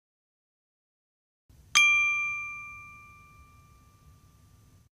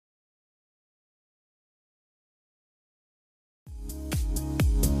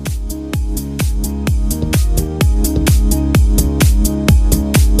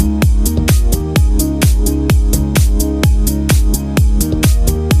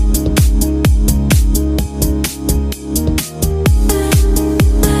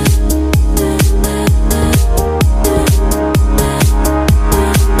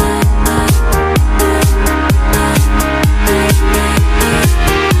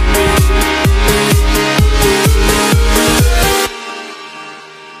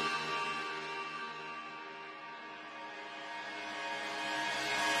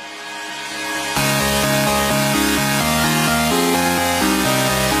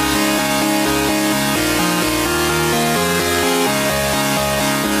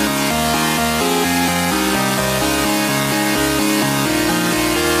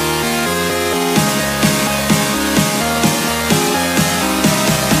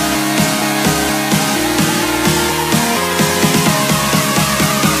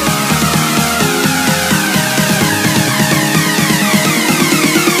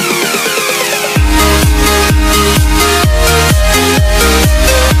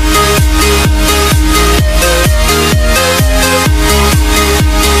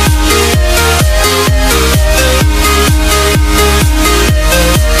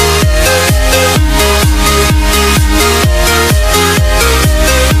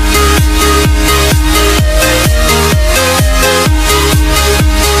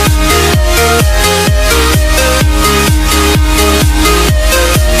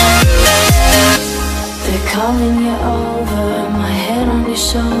calling you over, my head on your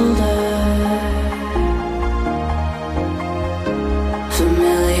shoulder.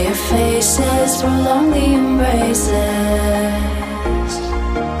 Familiar faces, prolong the embraces.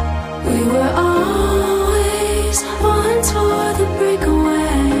 We were always one for the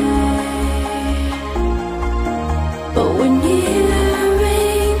breakaway, but we're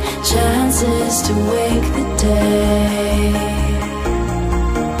nearing chances to wake the day.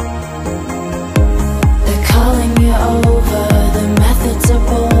 They're calling you over, the methods are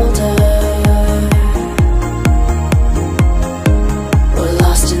bolder. We're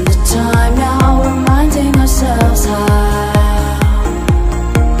lost in the time now, reminding ourselves how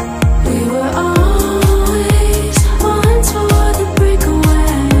we were always one for the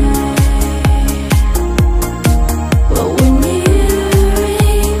breakaway, but we're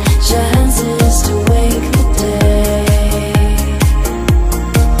nearing chances to wake the day.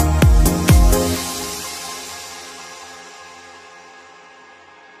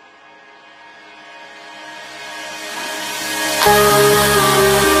 I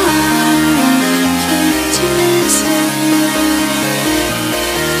keep to say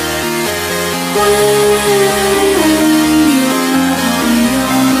when